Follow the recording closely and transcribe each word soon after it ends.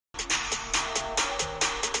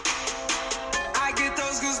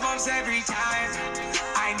bounce every time.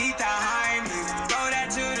 I need the Heimlich, throw that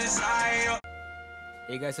to the side.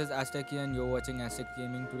 Hey guys, it's Aztec here and you're watching Aztec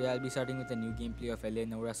Gaming. Today I'll be starting with a new gameplay of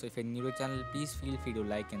Noire. So if you're new to the channel, please feel free to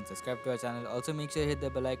like and subscribe to our channel. Also make sure you hit the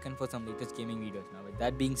bell icon for some latest gaming videos. Now with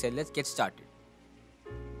that being said, let's get started.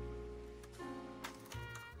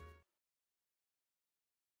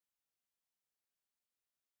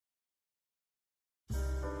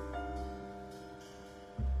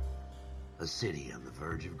 A city on the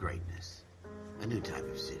verge of greatness. A new type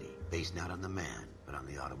of city, based not on the man, but on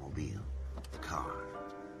the automobile. The car.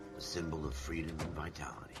 A symbol of freedom and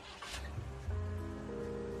vitality.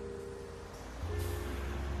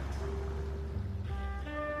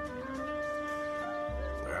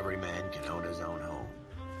 Where every man can own his own home,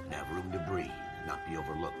 and have room to breathe, and not be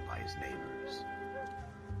overlooked by his neighbors.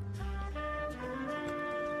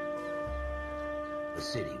 A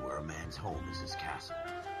city where a man's home is his castle.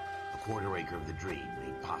 A quarter acre of the dream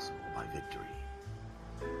made possible by victory.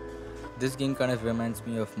 This game kind of reminds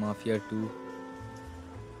me of Mafia 2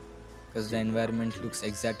 because the environment looks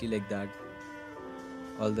exactly like that.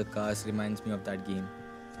 All the cars reminds me of that game.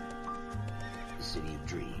 The city of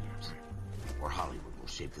dreams, where Hollywood will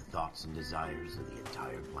shape the thoughts and desires of the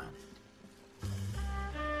entire planet.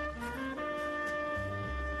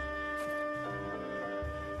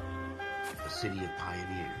 A city of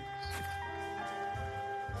pioneers.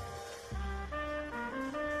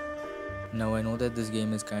 Now I know that this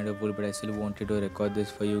game is kind of old, but I still wanted to record this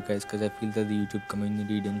for you guys because I feel that the YouTube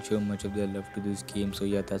community didn't show much of their love to this game. So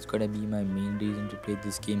yeah, that's gonna be my main reason to play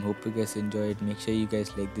this game. Hope you guys enjoy it. Make sure you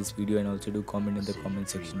guys like this video and also do comment in the comment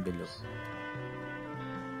section below.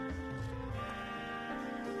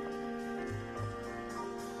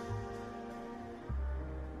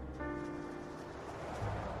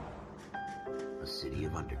 A city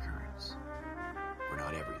of undercurrents, where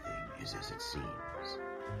not everything is as it seems.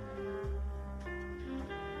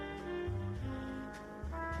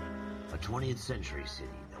 A 20th century city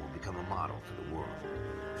that will become a model for the world.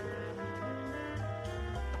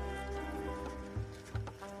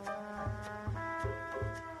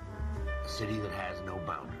 A city that has no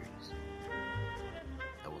boundaries.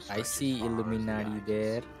 That will I see Illuminati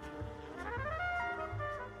there.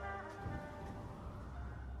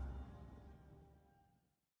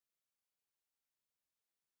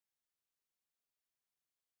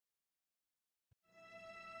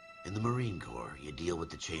 In the Marine Corps, you deal with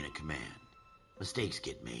the chain of command. Mistakes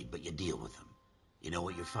get made, but you deal with them. You know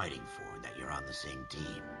what you're fighting for and that you're on the same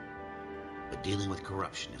team. But dealing with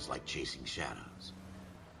corruption is like chasing shadows.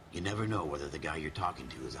 You never know whether the guy you're talking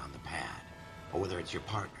to is on the pad, or whether it's your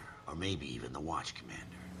partner, or maybe even the watch commander.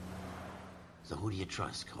 So who do you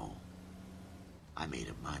trust, Cole? I made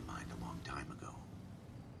up my mind a long time ago.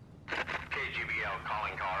 KGBL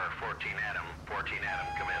calling caller 14 Adam. 14 Adam,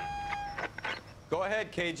 come in. Go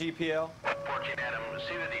ahead, KGPL. 14 Adam,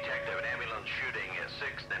 see the detective, an ambulance shooting at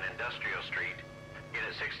 6th and Industrial Street.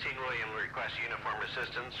 Unit 16 William requests uniform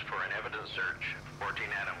assistance for an evidence search. 14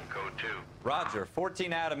 Adam, code 2. Roger,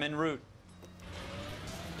 14 Adam en route.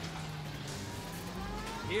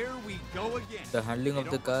 Here we go again. The handling of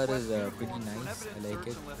the car is pretty nice. I like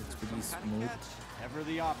it. It's pretty smooth. Ever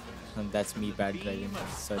the optimist. And that's me bad driving.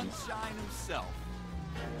 Sorry. Sunshine himself.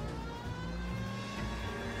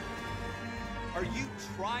 Are you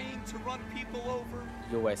trying to run people over?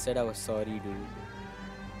 Yo, I said I was sorry, dude.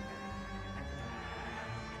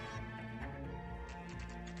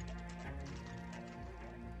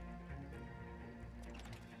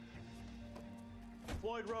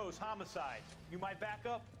 Floyd Rose, homicide. You my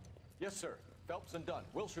backup? Yes, sir. Phelps and Dunn,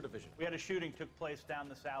 Wilshire Division. We had a shooting took place down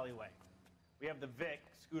this alleyway. We have the Vic,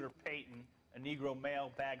 Scooter Payton, a Negro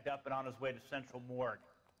male bagged up and on his way to Central Morgue.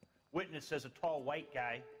 Witness says a tall white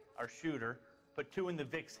guy, our shooter, put 2 in the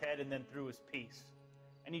Vic's head and then threw his piece.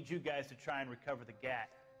 I need you guys to try and recover the gat.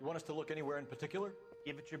 You want us to look anywhere in particular?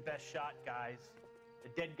 Give it your best shot, guys. The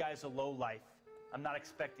dead guy's a lowlife. I'm not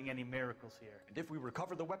expecting any miracles here. And if we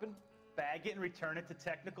recover the weapon? Bag it and return it to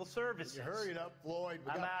technical services. You hurry it up, Floyd.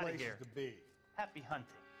 We I'm got outta places here. to be. Happy hunting.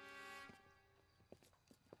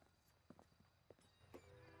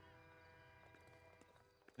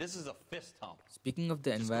 This is a fist hump. Speaking of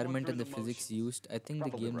the Just environment going and the through the physics motions. used, I think the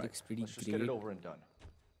Probably game right. looks pretty Let's just get great. it over and done.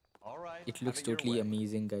 All right. It looks have your totally way.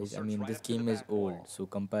 amazing, guys. I We'll mean, search this right up to game the is back old, wall. so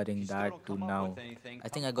comparing You still that don't to come up now, with anything, I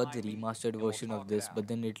think come I got the find me, remastered and we'll version talk of it this, out. but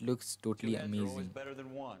then it looks totally Two heads are always amazing. better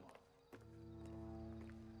than one.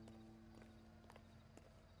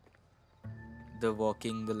 The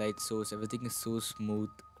walking, the light source, everything is so smooth.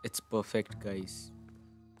 It's perfect, guys.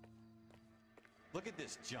 Look at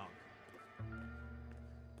this junk.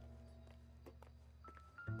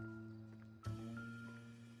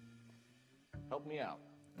 helped me out.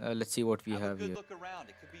 Let's see what we Have a have good here. look around.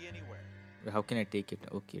 It could be anywhere. How can I take it?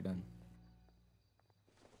 Okay, done.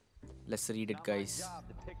 Let's read it, guys. Not my job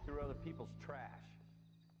to pick through other people's trash.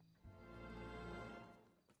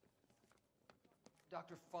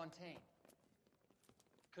 Dr. Fontaine,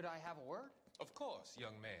 could I have a word? Of course,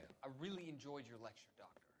 young man. I really enjoyed your lecture,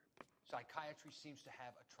 Doctor. Psychiatry seems to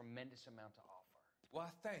have a tremendous amount to offer. Why,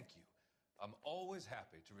 thank you. I'm always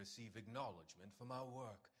happy to receive acknowledgement for my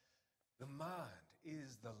work. The mind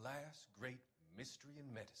is the last great mystery in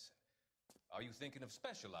medicine. Are you thinking of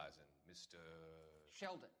specializing, Mr.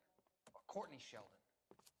 Sheldon, or Courtney Sheldon.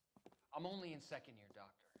 I'm only in second year,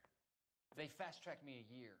 Doctor. They fast-tracked me a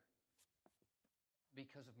year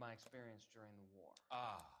because of my experience during the war.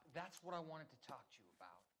 Ah. That's what I wanted to talk to you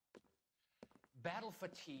about. Battle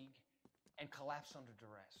fatigue and collapse under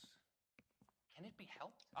duress. Can it be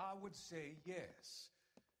helped? I would say yes,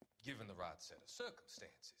 given the right set of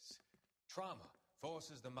circumstances. Trauma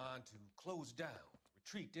forces the mind to close down,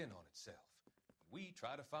 retreat in on itself. We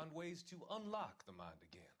try to find ways to unlock the mind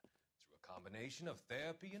again through a combination of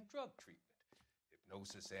therapy and drug treatment.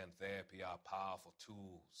 Hypnosis and therapy are powerful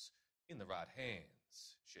tools in the right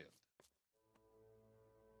hands, Sheldon.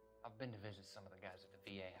 I've been to visit some of the guys at the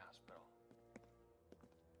VA hospital.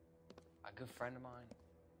 A good friend of mine,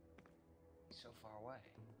 he's so far away.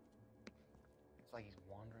 It's like he's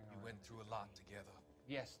wandering around. You went through a lot together.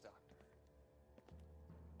 Yes, Doctor.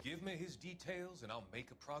 Give me his details and I'll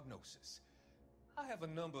make a prognosis. I have a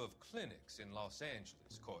number of clinics in Los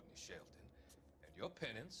Angeles, Courtney Sheldon, and your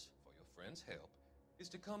penance, for your friend's help, is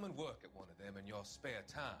to come and work at one of them in your spare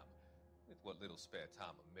time, with what little spare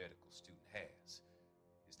time a medical student has.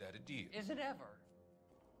 Is that a deal? Is it ever?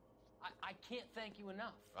 I can't thank you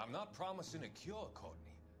enough. I'm not promising a cure,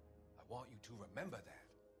 Courtney. I want you to remember that.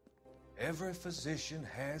 Every physician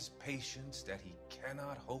has patients that he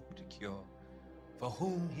cannot hope to cure, for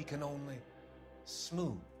whom he can only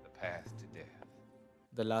smooth the path to death.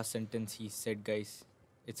 The last sentence he said, guys,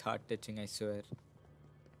 it's heart-touching, I swear.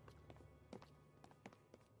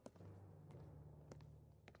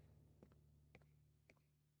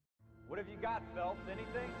 What have you got, Phelps?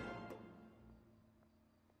 Anything?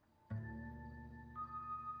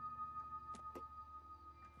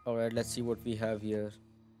 Alright, let's see what we have here.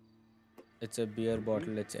 It's a beer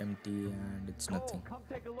bottle, it's empty, and it's nothing. Come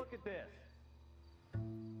take a look at this.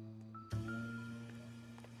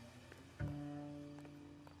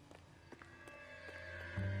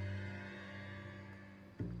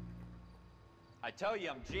 I tell you,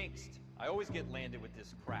 I'm jinxed. I always get landed with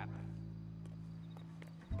this crap.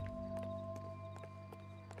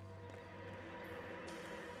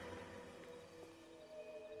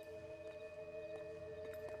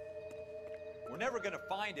 We're never gonna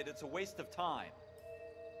find it. It's a waste of time.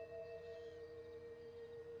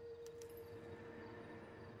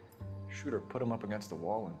 Shooter put him up against the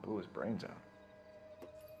wall and blew his brains out.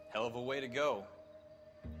 Hell of a way to go.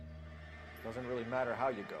 Doesn't really matter how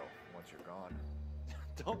you go once you're gone.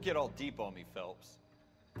 Don't get all deep on me, Phelps.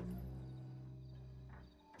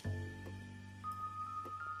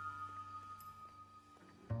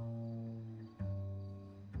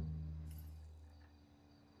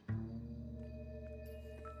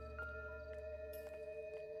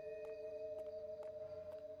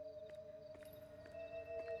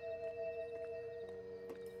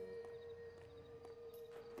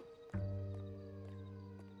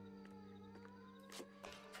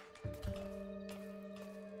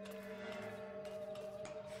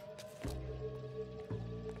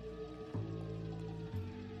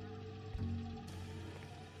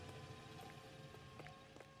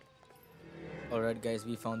 Alright guys,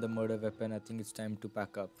 we found the murder weapon. I think it's time to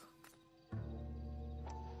pack up.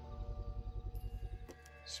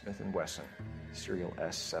 Smith & Wesson, serial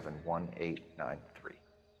S71893.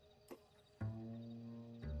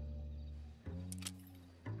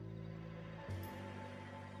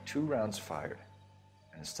 Two rounds fired,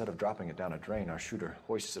 and instead of dropping it down a drain, our shooter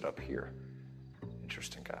hoists it up here.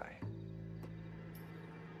 Interesting guy.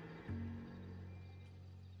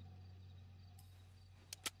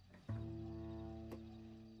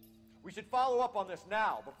 We should follow up on this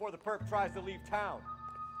now, before the perp tries to leave town.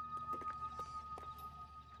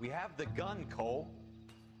 We have the gun, Cole.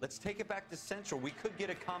 Let's take it back to Central. We could get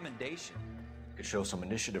a commendation. Could show some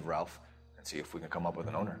initiative, Ralph, and see if we can come up with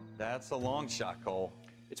an owner. That's a long shot, Cole.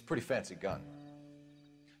 It's a pretty fancy gun.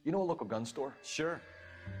 You know a local gun store? Sure.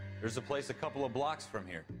 There's a place a couple of blocks from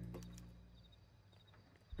here.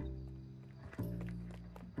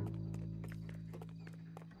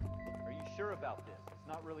 Are you sure about this? It's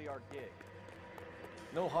not really our gig.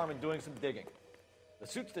 No harm in doing some digging. The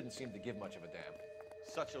suits didn't seem to give much of a damn.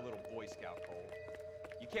 such a little Boy Scout, Cole.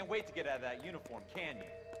 You can't wait to get out of that uniform, can you?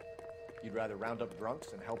 You'd rather round up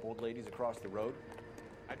drunks and help old ladies across the road?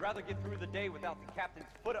 I'd rather get through the day without the captain's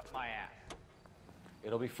foot up my ass.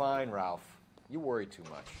 It'll be fine, Ralph. You worry too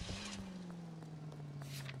much.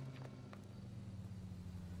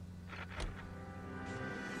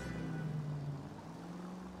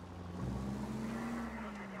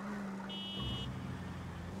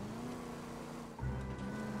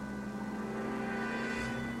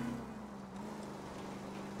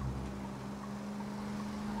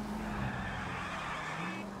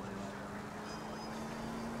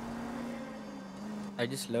 I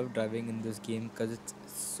just love driving in this game because it's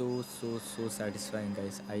so satisfying,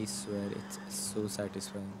 guys. I swear it's so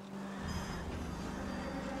satisfying.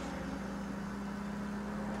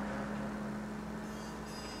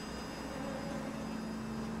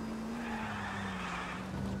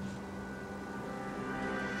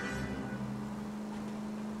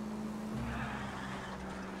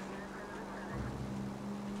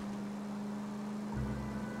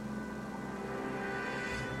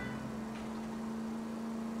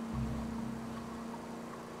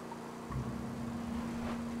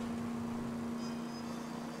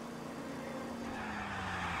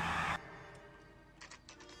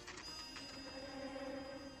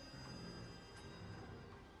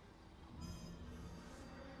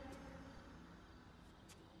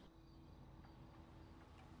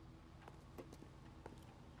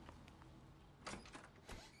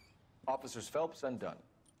 Officers Phelps and Dunn.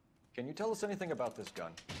 Can you tell us anything about this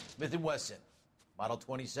gun? Smith & Wesson, Model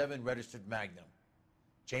 27, registered Magnum.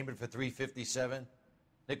 Chambered for .357,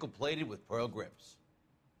 nickel-plated with pearl grips.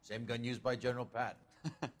 Same gun used by General Patton.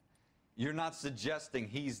 You're not suggesting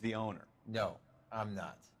he's the owner? No, I'm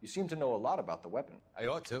not. You seem to know a lot about the weapon. I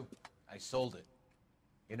ought to. I sold it.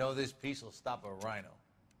 You know, this piece will stop a rhino.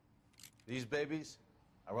 These babies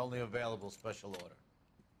are only available special order.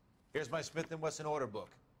 Here's my Smith & Wesson order book.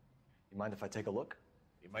 You mind if I take a look?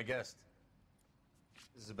 Be my guest.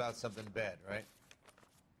 This is about something bad, right?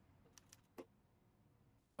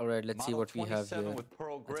 Alright, let's see Model what we have 27 here. with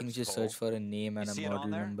pearl I think grips, just Cole. search for a name and You a see it on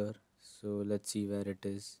model there? number. So let's see where it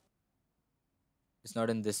is. It's not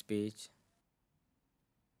in this page.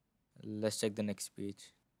 Let's check the next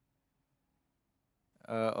page.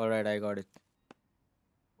 Alright, I got it.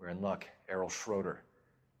 We're in luck. Errol Schroeder,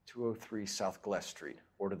 203 South Glass Street.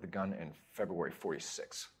 Ordered the gun in February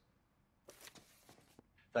 '46.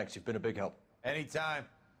 Thanks, you've been a big help. Anytime.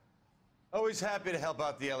 Always happy to help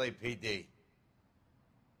out the LAPD.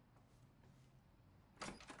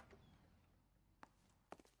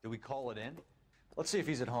 Do we call it in? Let's see if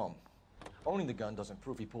he's at home. Owning the gun doesn't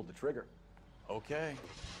prove he pulled the trigger. Okay.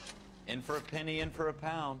 In for a penny, in for a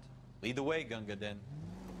pound. Lead the way, Gunga Din.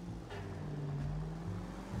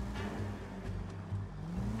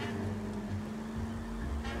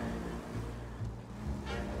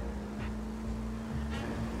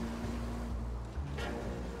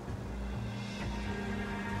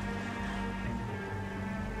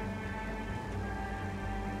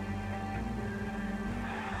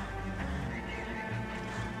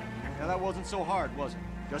 Now that wasn't so hard, was it?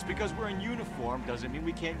 Just because we're in uniform doesn't mean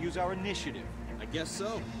we can't use our initiative. I guess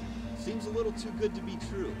so. Seems a little too good to be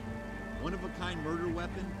true. One-of-a-kind murder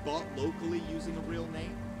weapon bought locally using a real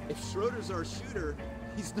name? If Schroeder's our shooter,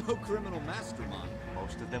 he's no criminal mastermind.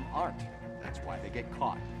 Most of them aren't. That's why they get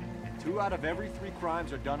caught. 2 out of every 3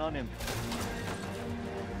 crimes are done on impulse.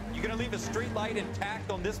 You gonna leave a street light intact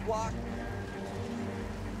on this block?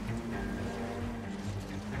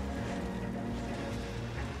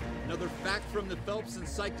 Another fact from the Phelps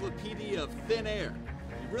Encyclopedia of Thin Air.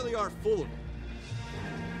 You really are full of it.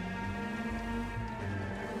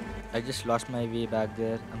 I just lost my way back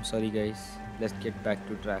there. I'm sorry, guys. Let's get back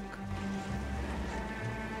to track.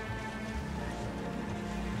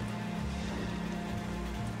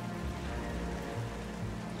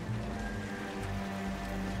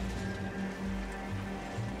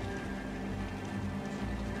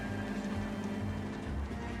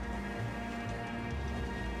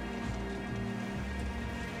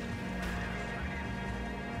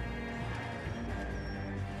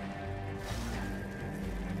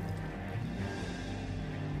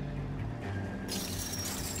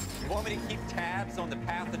 You want me to keep tabs on the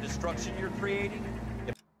path of destruction you're creating?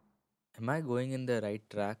 Am I going in the right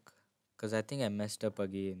track? Because I think I messed up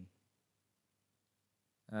again.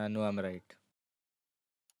 No, I'm right.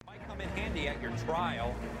 Might come in handy at your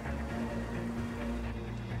trial.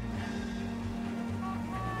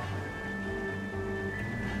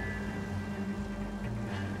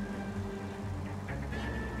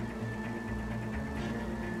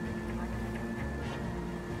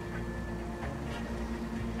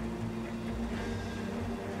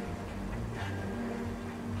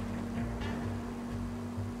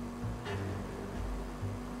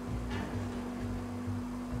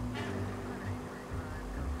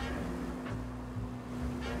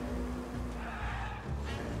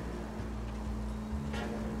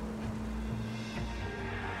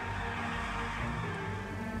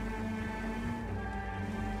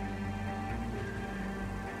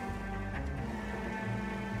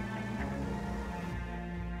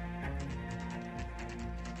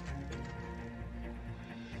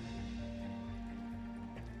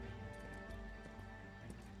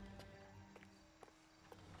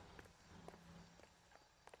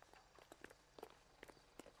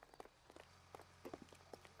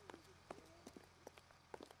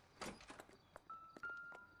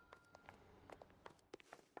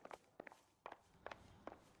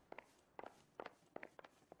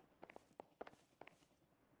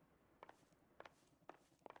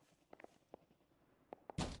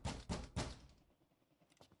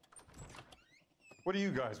 What do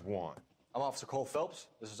you guys want? I'm Officer Cole Phelps.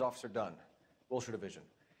 This is Officer Dunn, Wilshire Division.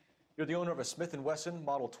 You're the owner of a Smith & Wesson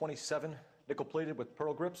Model 27, nickel-plated with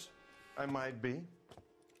pearl grips? I might be.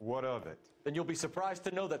 What of it? Then you'll be surprised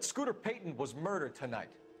to know that Scooter Payton was murdered tonight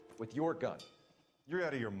with your gun. You're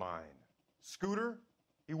out of your mind. Scooter?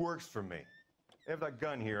 He works for me. I have that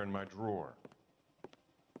gun here in my drawer.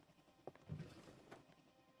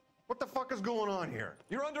 What the fuck is going on here?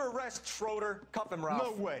 You're under arrest, Schroeder. Cuff him,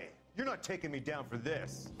 Ralph. No way. You're not taking me down for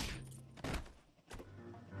this.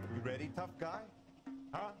 You ready, tough guy?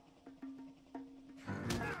 Huh?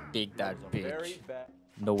 Take that, bitch. Very bad.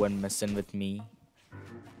 No one messing with me.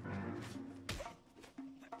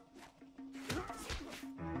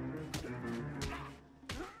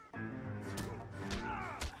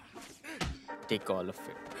 Take all of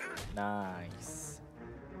it. Nice.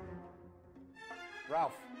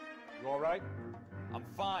 Ralph, you all right? I'm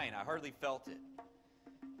fine. I hardly felt it.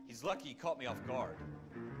 He's lucky he caught me off guard.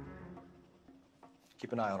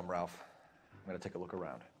 Keep an eye on him, Ralph. I'm gonna take a look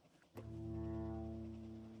around.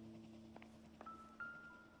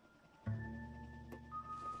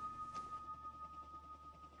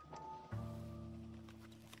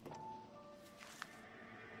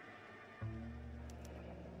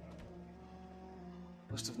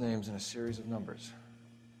 List of names and a series of numbers.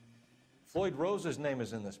 Floyd Rose's name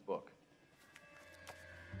is in this book.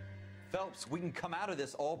 Phelps, we can come out of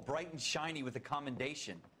this all bright and shiny with a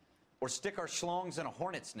commendation. Or stick our schlongs in a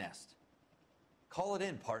hornet's nest. Call it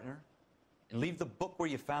in, partner. And leave the book where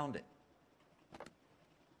you found it.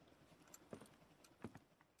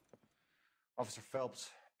 Officer Phelps,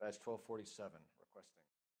 badge 1247, requesting.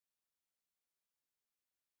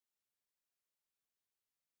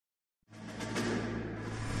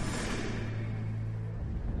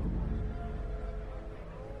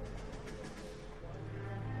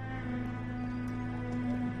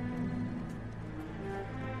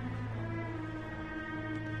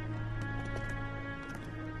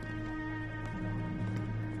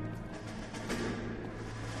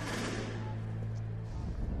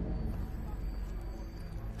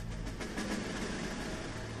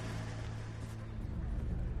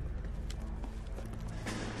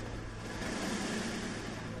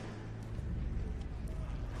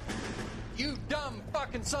 You dumb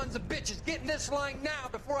fucking sons of bitches, get in this line now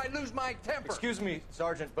before I lose my temper. Excuse me,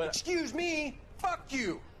 Sergeant, but... Excuse me? Fuck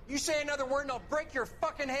you. You say another word and I'll break your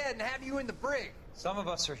fucking head and have you in the brig. Some of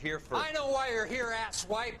us are here for... I know why you're here,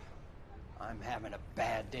 asswipe. I'm having a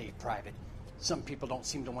bad day, Private. Some people don't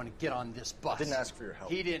seem to want to get on this bus. Didn't ask for your help.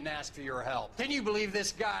 He didn't ask for your help. Can you believe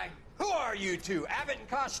this guy? Who are you two? Abbott and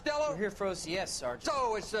Costello? We're here for OCS, Sergeant.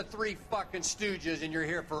 So it's the three fucking stooges and you're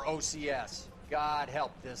here for OCS. God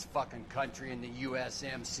help this fucking country and the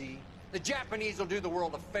USMC. The Japanese will do the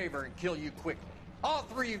world a favor and kill you quickly. All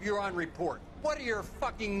three of you are on report. What are your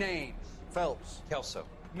fucking names? Phelps. Kelso.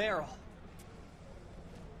 Merrill.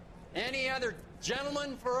 Any other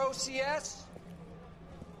gentlemen for OCS?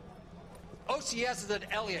 OCS is at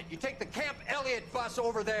Elliott. You take the Camp Elliott bus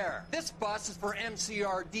over there. This bus is for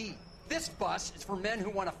MCRD. This bus is for men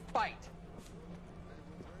who want to fight.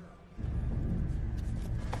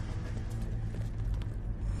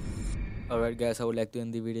 Alright guys, I would like to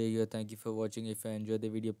end the video here. Thank you for watching. If you enjoyed the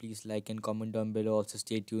video, please like and comment down below. Also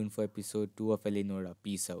stay tuned for episode 2 of Noire.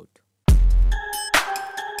 Peace out.